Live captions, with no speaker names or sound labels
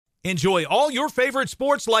Enjoy all your favorite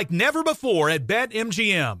sports like never before at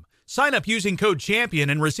BetMGM. Sign up using code CHAMPION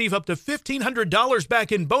and receive up to $1,500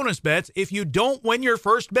 back in bonus bets if you don't win your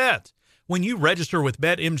first bet. When you register with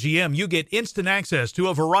BetMGM, you get instant access to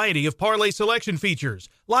a variety of parlay selection features,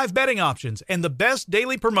 live betting options, and the best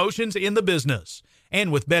daily promotions in the business.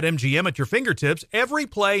 And with BetMGM at your fingertips, every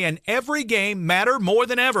play and every game matter more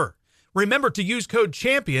than ever. Remember to use code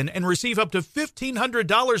CHAMPION and receive up to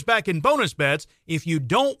 $1,500 back in bonus bets if you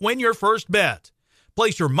don't win your first bet.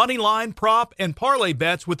 Place your money line, prop, and parlay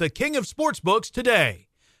bets with the king of sportsbooks today.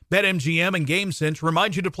 BetMGM and GameSense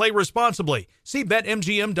remind you to play responsibly. See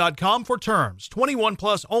BetMGM.com for terms. 21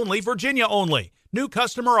 plus only, Virginia only. New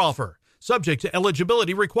customer offer. Subject to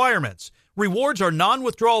eligibility requirements. Rewards are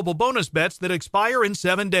non-withdrawable bonus bets that expire in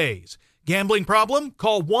 7 days. Gambling problem?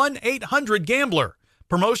 Call 1-800-GAMBLER.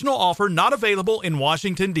 Promotional offer not available in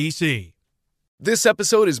Washington, D.C. This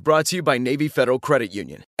episode is brought to you by Navy Federal Credit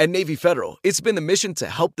Union. At Navy Federal, it's been the mission to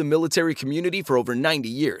help the military community for over 90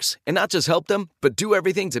 years. And not just help them, but do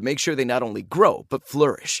everything to make sure they not only grow, but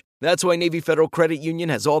flourish. That's why Navy Federal Credit Union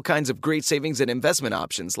has all kinds of great savings and investment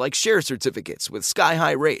options like share certificates with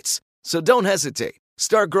sky-high rates. So don't hesitate.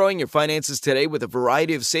 Start growing your finances today with a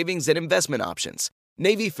variety of savings and investment options.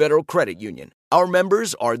 Navy Federal Credit Union. Our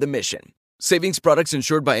members are the mission. Savings products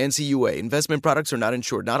insured by NCUA. Investment products are not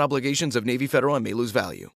insured, not obligations of Navy Federal and may lose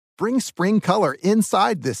value. Bring spring color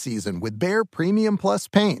inside this season with Behr Premium Plus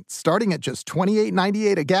paint, starting at just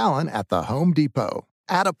 $28.98 a gallon at the Home Depot.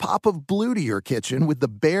 Add a pop of blue to your kitchen with the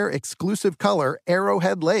Behr exclusive color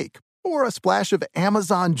Arrowhead Lake, or a splash of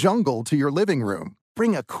Amazon Jungle to your living room.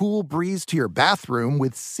 Bring a cool breeze to your bathroom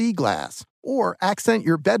with Sea Glass, or accent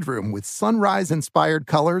your bedroom with sunrise-inspired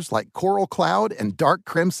colors like Coral Cloud and Dark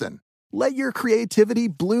Crimson. Let your creativity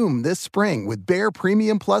bloom this spring with Behr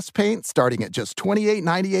Premium Plus paint starting at just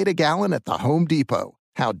 $28.98 a gallon at the Home Depot.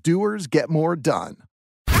 How doers get more done.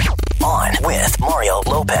 On with Mario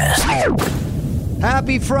Lopez.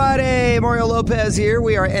 Happy Friday, Mario Lopez here.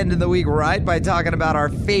 We are ending the week right by talking about our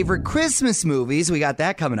favorite Christmas movies. We got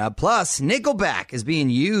that coming up. Plus, Nickelback is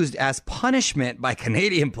being used as punishment by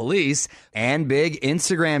Canadian police, and big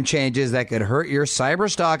Instagram changes that could hurt your cyber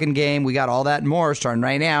stalking game. We got all that and more starting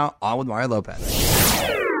right now on with Mario Lopez.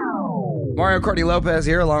 Mario Courtney Lopez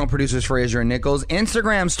here, along with producers Fraser and Nichols.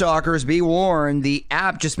 Instagram stalkers, be warned, the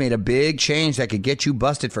app just made a big change that could get you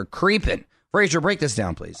busted for creeping. Fraser, break this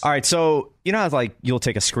down, please. All right, so you know how like you'll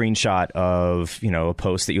take a screenshot of a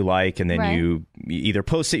post that you like, and then you either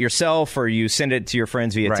post it yourself or you send it to your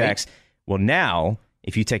friends via text. Well, now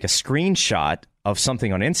if you take a screenshot of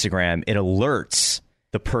something on Instagram, it alerts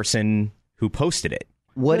the person who posted it.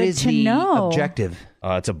 What is the objective?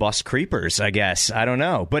 It's a bust creepers, I guess. I don't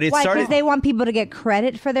know, but it Why? started. Because they want people to get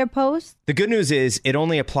credit for their posts. The good news is it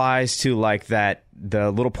only applies to like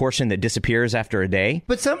the little portion that disappears after a day.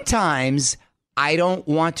 But sometimes I don't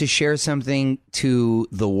want to share something to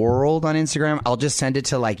the world on Instagram. I'll just send it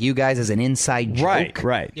to like you guys as an inside joke.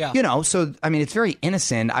 Right. Yeah. So I mean, it's very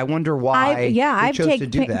innocent. I wonder why. I've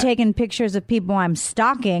taken pictures of people I'm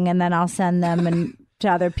stalking, and then I'll send them to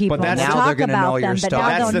other people. But and now talk they're going to know about you're them. But now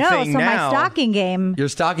That's they'll the know. thing So now. my stalking game. Your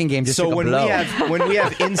stalking game just so took a when blow.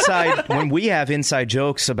 we have inside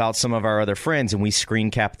jokes about some of our other friends and we screen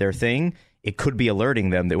cap their thing, it could be alerting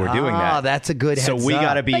them that we're doing that. Oh, that's a good heads So we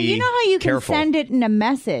got to be But you know how you careful. can send it in a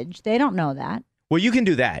message? They don't know that. Well, you can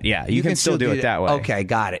do that. Yeah, you can still do it that way. Okay,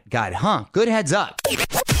 got it. Huh? Good heads up.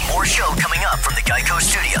 More show coming up from the Geico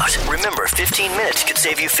Studios. Remember, 15 minutes could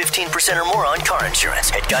save you 15% or more on car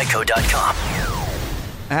insurance at geico.com.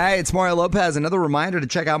 Hey, it's Mario Lopez. Another reminder to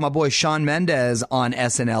check out my boy Shawn Mendes on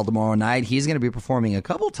SNL tomorrow night. He's going to be performing a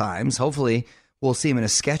couple times. Hopefully, we'll see him in a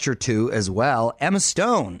sketch or two as well. Emma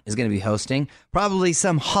Stone is going to be hosting probably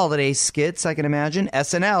some holiday skits, I can imagine.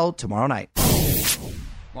 SNL tomorrow night.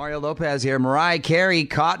 Mario Lopez here. Mariah Carey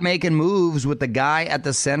caught making moves with the guy at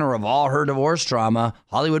the center of all her divorce drama.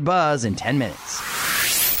 Hollywood Buzz in 10 minutes.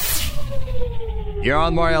 You're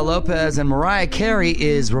on Mario Lopez, and Mariah Carey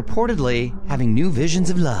is reportedly having new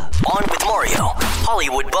visions of love. On with Mario,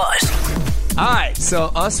 Hollywood Buzz. All right,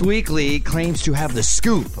 so Us Weekly claims to have the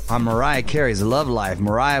scoop on Mariah Carey's love life.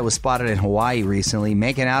 Mariah was spotted in Hawaii recently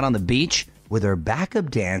making out on the beach with her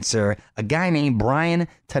backup dancer, a guy named Brian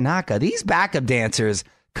Tanaka. These backup dancers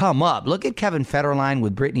come up. Look at Kevin Federline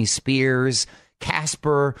with Britney Spears,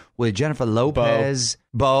 Casper with Jennifer Lopez.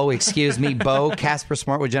 Bo, Casper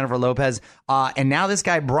Smart with Jennifer Lopez. And now this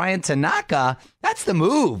guy, Brian Tanaka, that's the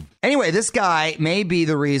move. Anyway, this guy may be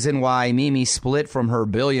the reason why Mimi split from her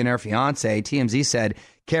billionaire fiance. TMZ said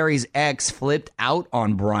Carey's ex flipped out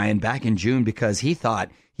on Brian back in June because he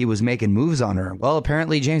thought he he was making moves on her. Well,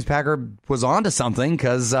 apparently James Packard was onto something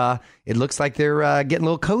because it looks like they're getting a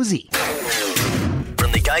little cozy.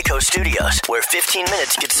 From the Geico Studios, where 15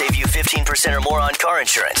 minutes could save you 15% or more on car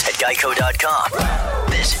insurance at geico.com.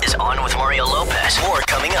 This is On with Mario Lopez. More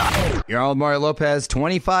coming up. You're on with Mario Lopez.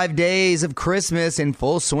 25 days of Christmas in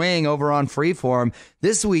full swing over on Freeform.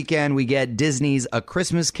 This weekend, we get Disney's A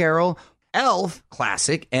Christmas Carol, Elf,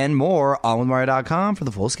 Classic, and more. OnWithMario.com for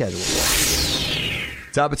the full schedule.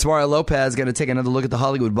 What's up? It's Mario Lopez. Going to take another look at the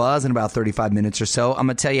Hollywood buzz in about 35 minutes or so. I'm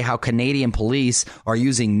going to tell you how Canadian police are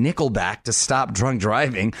using Nickelback to stop drunk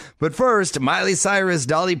driving. But first, Miley Cyrus,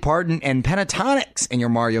 Dolly Parton, and Pentatonix in your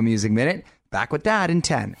Mario Music Minute. Back with that in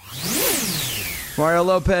 10. Mario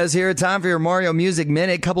Lopez here. Time for your Mario Music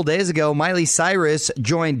Minute. A couple days ago, Miley Cyrus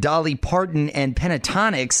joined Dolly Parton and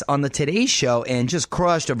Pentatonix on the Today Show and just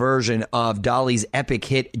crushed a version of Dolly's epic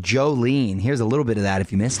hit, Jolene. Here's a little bit of that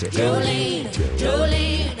if you missed it. Jolene,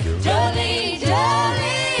 Jolene, Jolene,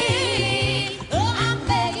 Jolene. Oh, I'm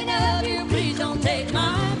begging of you, please don't take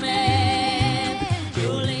my man.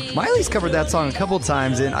 Jolene. Miley's covered that song a couple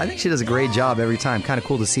times, and I think she does a great job every time. Kind of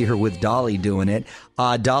cool to see her with Dolly doing it.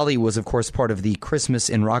 Dolly was, of course, part of the Christmas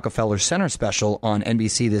in Rockefeller Center special on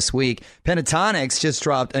NBC this week. Pentatonix just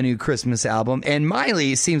dropped a new Christmas album, and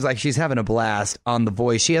Miley seems like she's having a blast on The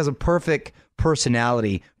Voice. She has a perfect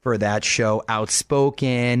personality for that show,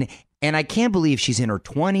 outspoken, and I can't believe she's in her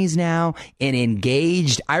 20s now and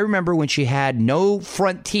engaged. I remember when she had no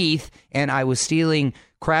front teeth, and I was stealing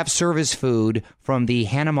craft service food from the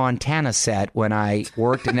Hannah Montana set when I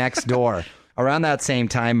worked next door. Around that same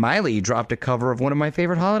time, Miley dropped a cover of one of my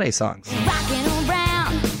favorite holiday songs. Rocking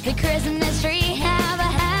around the Christmas tree, have a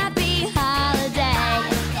happy holiday.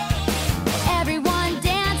 Everyone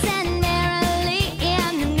dancing merrily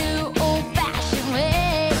in the new old-fashioned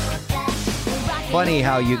way. Funny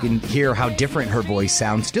how you can hear how different her voice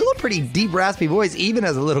sounds. Still a pretty deep, raspy voice, even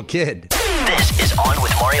as a little kid. This is On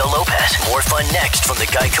with Mario Lopez. More fun next from the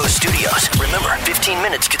Geico Studios. Remember, 15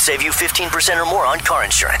 minutes could save you 15% or more on car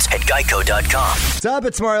insurance at geico.com. What's up?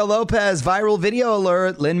 It's Mario Lopez. Viral video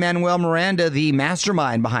alert. Lin-Manuel Miranda, the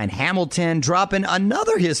mastermind behind Hamilton, dropping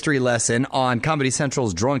another history lesson on Comedy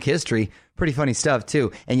Central's Drunk History. Pretty funny stuff,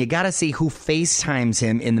 too. And you got to see who FaceTimes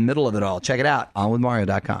him in the middle of it all. Check it out.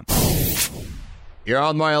 OnWithMario.com. You're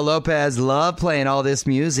on Mario Lopez. Love playing all this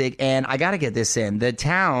music. And I got to get this in. The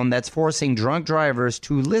town that's forcing drunk drivers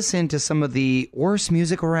to listen to some of the worst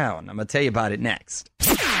music around. I'm going to tell you about it next.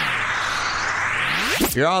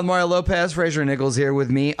 You're on Mario Lopez. Fraser Nichols here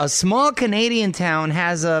with me. A small Canadian town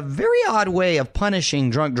has a very odd way of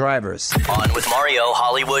punishing drunk drivers. On with Mario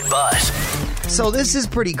Hollywood Buzz. So this is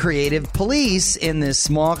pretty creative. Police in this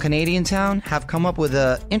small Canadian town have come up with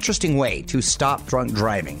an interesting way to stop drunk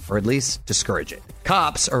driving, or at least discourage it.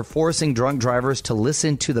 Cops are forcing drunk drivers to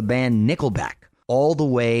listen to the band Nickelback all the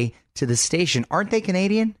way to the station. Aren't they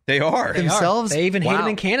Canadian? They are. Themselves? They even hate it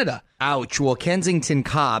in Canada. Ouch. Well, Kensington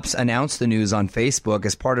cops announced the news on Facebook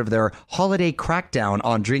as part of their holiday crackdown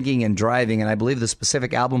on drinking and driving, and I believe the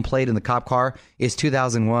specific album played in the cop car is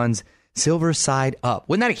 2001's Silver Side Up.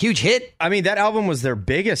 Wasn't that a huge hit? I mean, that album was their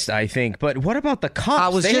biggest, I think. But what about the cops? I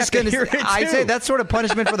was just going to say, I'd say that's sort of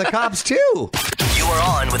punishment for the cops, too. You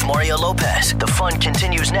are on with Mario Lopez. The fun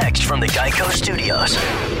continues next from the Geico Studios.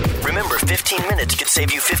 Remember, 15 minutes could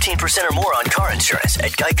save you 15% or more on car insurance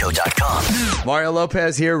at geico.com. Mario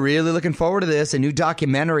Lopez here. Really looking forward to this. A new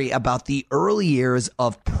documentary about the early years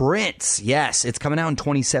of Prince. Yes, it's coming out in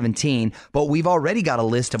 2017, but we've already got a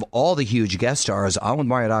list of all the huge guest stars on with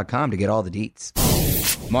Mario.com to get all the deets.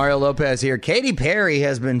 Mario Lopez here. Katy Perry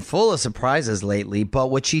has been full of surprises lately,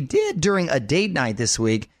 but what she did during a date night this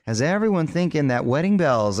week has everyone thinking that wedding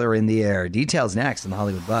bells are in the air. Details next on the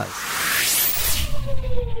Hollywood Buzz.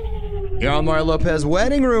 You're on Mario Lopez.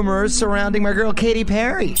 Wedding rumors surrounding my girl Katy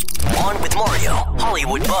Perry. On with Mario,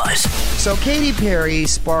 Hollywood Buzz. So Katy Perry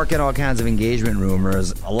sparking all kinds of engagement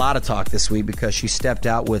rumors. A lot of talk this week because she stepped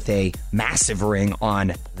out with a massive ring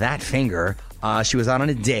on that finger. She was out on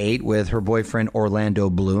a date with her boyfriend,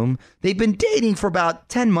 Orlando Bloom. They've been dating for about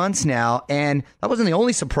 10 months now, and that wasn't the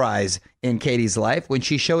only surprise in Katy's life. When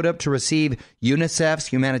she showed up to receive UNICEF's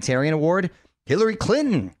Humanitarian Award, Hillary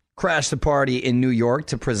Clinton crashed the party in New York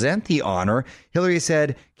to present the honor. Hillary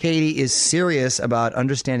said Katy is serious about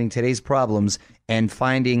understanding today's problems and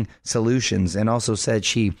finding solutions, and also said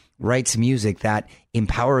she writes music that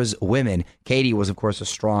empowers women. Katy was, of course, a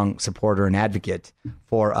strong supporter and advocate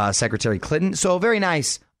for Secretary Clinton. So very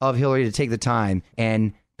nice of Hillary to take the time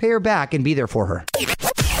and pay her back and be there for her.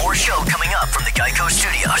 More show coming up from the Geico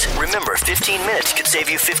Studios. Remember, 15 minutes could save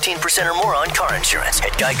you 15% or more on car insurance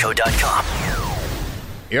at geico.com.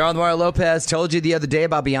 You're on Mario Lopez. Told you the other day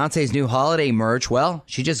about Beyonce's new holiday merch. Well,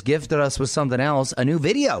 she just gifted us with something else, a new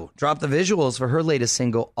video. Dropped the visuals for her latest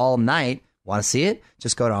single, All Night. Want to see it?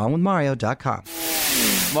 Just go to onwithmario.com.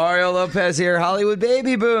 Mario Lopez here. Hollywood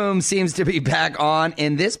Baby Boom seems to be back on,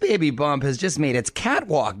 and this baby bump has just made its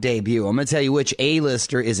catwalk debut. I'm going to tell you which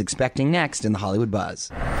A-lister is expecting next in the Hollywood Buzz.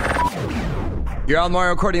 You're on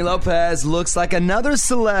Mario. Courtney Lopez. Looks like another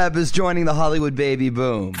celeb is joining the Hollywood Baby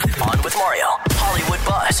Boom. On with Mario, Hollywood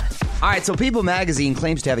Buzz. All right, so People Magazine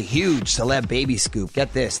claims to have a huge celeb baby scoop.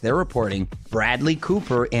 Get this, they're reporting Bradley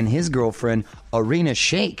Cooper and his girlfriend, Arena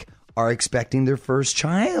Shayk, are expecting their first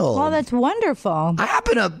child. Oh, that's wonderful. I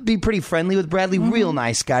happen to be pretty friendly with Bradley. Real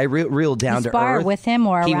nice guy, real down to earth. Spar with him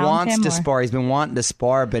or he around wants him, to or? spar. He's been wanting to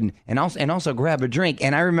spar, and also grab a drink.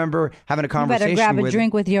 And I remember having a conversation. You better grab with a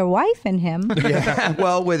drink with your wife and him. Yeah,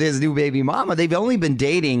 well, with his new baby mama. They've only been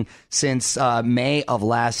dating since May of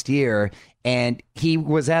last year. And he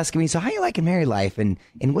was asking me, so how you liking married life? And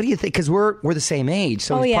what do you think? Because we're the same age.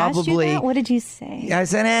 So Oh, he's he asked you probably. that? What did you say? I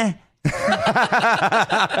said, eh.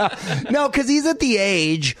 No, because he's at the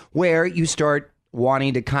age where you start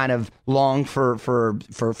wanting to kind of long for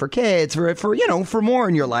kids, for more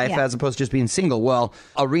in your life, Yeah. as opposed to just being single. Well,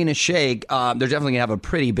 Arena Shayk, they're definitely gonna have a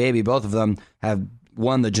pretty baby. Both of them have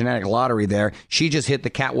won the genetic lottery there. She just hit the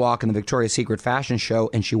catwalk in the Victoria's Secret fashion show,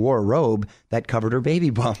 and she wore a robe that covered her baby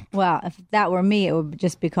bump. Well, if that were me, it would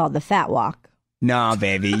just be called the fat walk. No,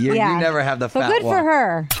 baby, you never have the So fat good walk. for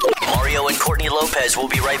her. Mario and Courtney Lopez will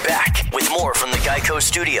be right back with more from the Geico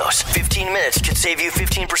Studios. 15 minutes could save you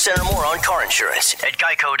 15% or more on car insurance at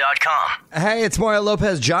geico.com. Hey, it's Mario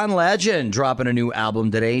Lopez. John Legend dropping a new album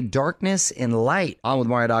today, Darkness in Light. On with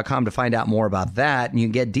Mario.com to find out more about that. And you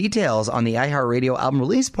can get details on the iHeartRadio album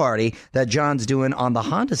release party that John's doing on the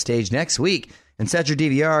Honda stage next week. And set your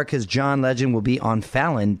DVR because John Legend will be on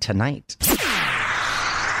Fallon tonight.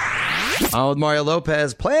 On with Mario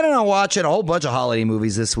Lopez, planning on watching a whole bunch of holiday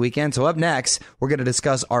movies this weekend. So up next, we're going to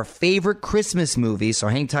discuss our favorite Christmas movies. So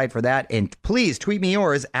hang tight for that. And please tweet me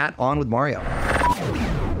yours at On With Mario.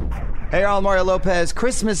 Hey, all, Mario Lopez.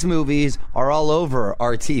 Christmas movies are all over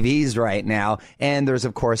our TVs right now. And there's,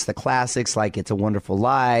 of course, the classics like It's a Wonderful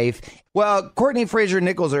Life. Well, Courtney Fraser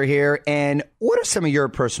Nichols are here. And what are some of your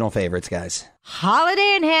personal favorites, guys?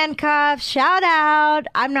 Holiday in Handcuffs, shout out.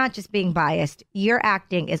 I'm not just being biased. Your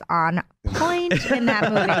acting is on point in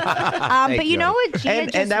that movie. But you know what? Gia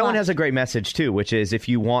just And that one has a great message, too, which is if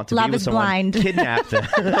you want to Love be with is someone, blind. kidnap them.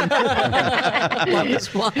 Love is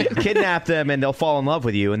blind. Kidnap them, and they'll fall in love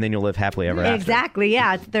with you, and then you'll live happily ever after. Exactly,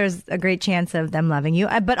 yeah. There's a great chance of them loving you.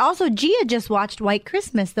 But also, Gia just watched White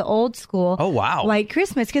Christmas, the old school White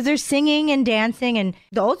Christmas, because they're singing and dancing, and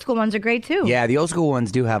the old school ones are great, too. Yeah, the old school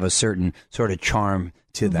ones do have a certain sort of charm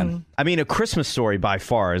to them. I mean, A Christmas Story by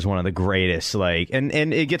far is one of the greatest. And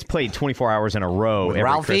it gets played 24 hours in a row With every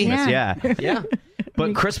Ralphie? Christmas. Yeah. Yeah.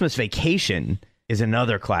 But Christmas Vacation is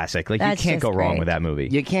another classic. Like, That's you can't just go wrong great. with that movie.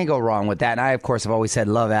 You can't go wrong with that. And I, of course, have always said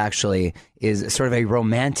Love Actually is sort of a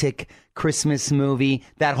romantic Christmas movie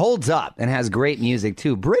that holds up and has great music,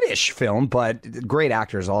 too. British film, but great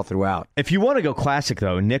actors all throughout. If you want to go classic,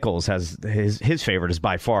 though, Nichols has his favorite is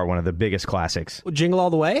by far one of the biggest classics. Jingle All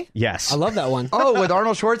the Way? Yes. I love that one. Oh, with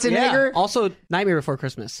Arnold Schwarzenegger? Yeah. Also, Nightmare Before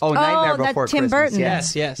Christmas. Oh, Nightmare that's Before Tim Christmas. Burton.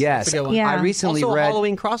 Yes. Yes. Yes. That's a good one. Yeah. I recently Also, a read...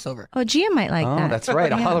 Halloween crossover. Oh, Gia might like Oh, that. that's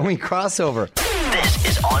right. A Yeah. Halloween crossover.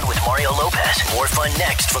 This is On with Mario Lopez. More fun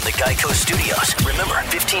next from the Geico Studios. Remember,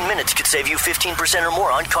 15 minutes could save you 15% or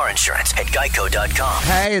more on car insurance at geico.com.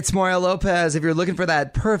 Hey, it's Mario Lopez. If you're looking for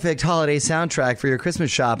that perfect holiday soundtrack for your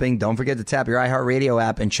Christmas shopping, don't forget to tap your iHeartRadio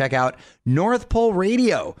app and check out North Pole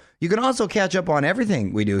Radio. You can also catch up on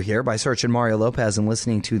everything we do here by searching Mario Lopez and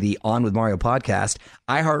listening to the On With Mario podcast,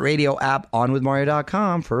 iHeartRadio app,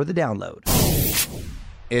 onwithmario.com for the download.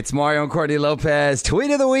 It's Mario and Courtney Lopez. Tweet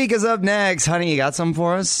of the week is up next. Honey, you got something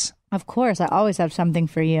for us? Of course, I always have something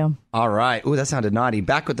for you. All right. Ooh, that sounded naughty.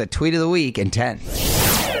 Back with the tweet of the week in 10.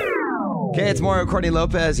 Okay, it's Mario Courtney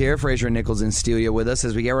Lopez here. Fraser and Nichols in studio with us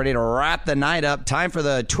as we get ready to wrap the night up. Time for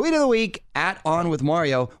the tweet of the week at On With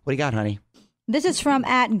Mario. What do you got, honey? This is from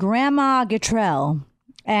at Grandma Gatrell.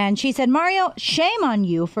 And she said, Mario, shame on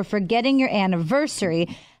you for forgetting your anniversary.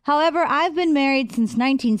 However, I've been married since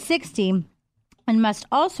 1960 and must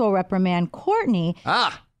also reprimand Courtney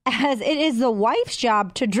as it is the wife's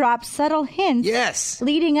job to drop subtle hints Yes.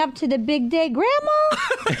 leading up to the big day.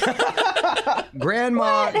 Grandma,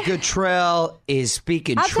 Grandma Gatrell is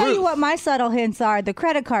speaking I'll truth. tell you what my subtle hints are, the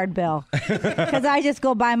credit card bill. Because I just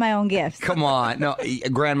go buy my own gifts. Come on. No,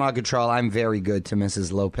 Grandma Gatrell, I'm very good to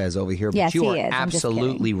Mrs. Lopez over here. But Yes, you he are is. I'm just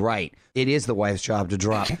absolutely right. It is the wife's job to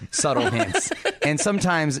drop subtle hints. And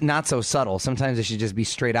sometimes not so subtle. Sometimes it should just be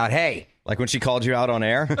straight out, hey. Like when she called you out on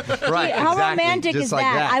air? Right, How exactly. romantic Just is like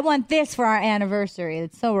that? I want this for our anniversary.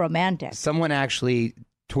 It's so romantic. Someone actually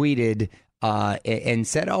tweeted and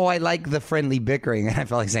said, oh, I like the friendly bickering. And I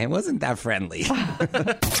felt like saying, wasn't that friendly?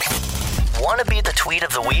 Want to be the tweet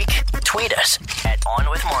of the week? Tweet us at On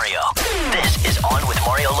With Mario. This is On With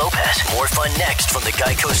Mario Lopez. More fun next from the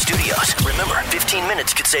Geico Studios. Remember, 15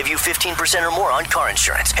 minutes could save you 15% or more on car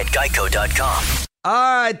insurance at geico.com. All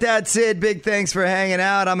right, that's it. Big thanks for hanging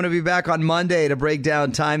out. I'm going to be back on Monday to break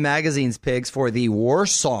down Time Magazine's picks for the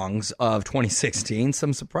worst songs of 2016.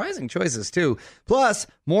 Some surprising choices, too. Plus,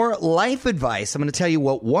 more life advice. I'm going to tell you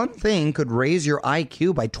what one thing could raise your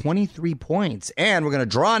IQ by 23 points. And we're going to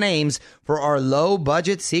draw names for our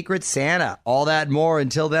low-budget Secret Santa. All that and more.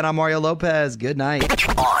 Until then, I'm Mario Lopez. Good night.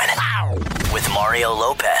 On with Mario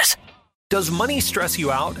Lopez. Does money stress you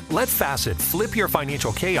out? Let Facet flip your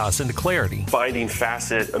financial chaos into clarity. Finding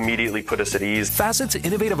Facet immediately put us at ease. Facet's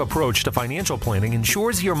innovative approach to financial planning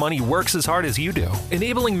ensures your money works as hard as you do,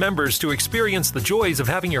 enabling members to experience the joys of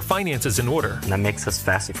having your finances in order. And that makes us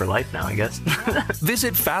Facet for life now, I guess.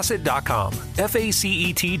 Visit Facet.com,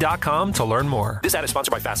 FACET.com to learn more. This ad is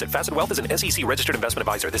sponsored by Facet. Facet Wealth is an SEC registered investment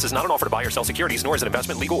advisor. This is not an offer to buy or sell securities, nor is it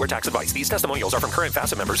investment, legal, or tax advice. These testimonials are from current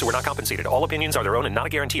Facet members who are not compensated. All opinions are their own and not a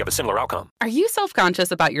guarantee of a similar outcome. Are you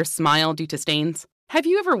self-conscious about your smile due to stains? Have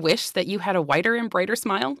you ever wished that you had a whiter and brighter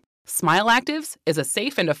smile? Smile Actives is a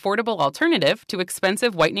safe and affordable alternative to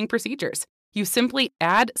expensive whitening procedures. You simply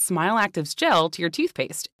add Smile Actives gel to your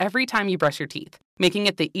toothpaste every time you brush your teeth, making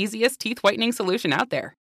it the easiest teeth whitening solution out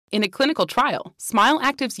there. In a clinical trial, Smile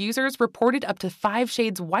Actives users reported up to 5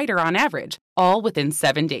 shades whiter on average, all within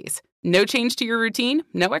 7 days. No change to your routine,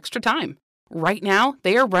 no extra time. Right now,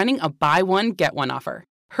 they are running a buy one, get one offer.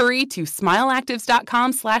 Hurry to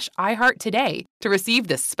smileactives.com/iHeart today to receive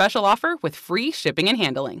this special offer with free shipping and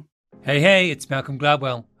handling. Hey, it's Malcolm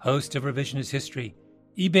Gladwell, host of Revisionist History.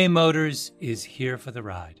 eBay Motors is here for the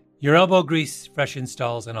ride. Your elbow grease, fresh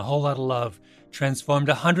installs, and a whole lot of love transformed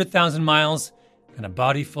 100,000 miles and a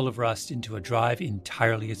body full of rust into a drive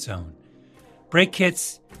entirely its own. Brake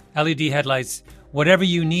kits, LED headlights, whatever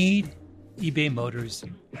you need, eBay Motors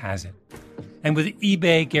has it. And with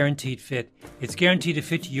eBay Guaranteed Fit, it's guaranteed to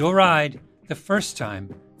fit your ride the first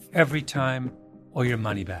time, every time, or your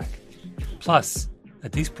money back. Plus,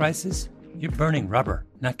 at these prices, you're burning rubber,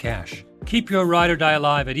 not cash. Keep your ride or die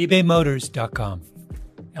alive at ebaymotors.com.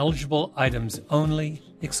 Eligible items only.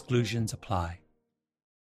 Exclusions apply.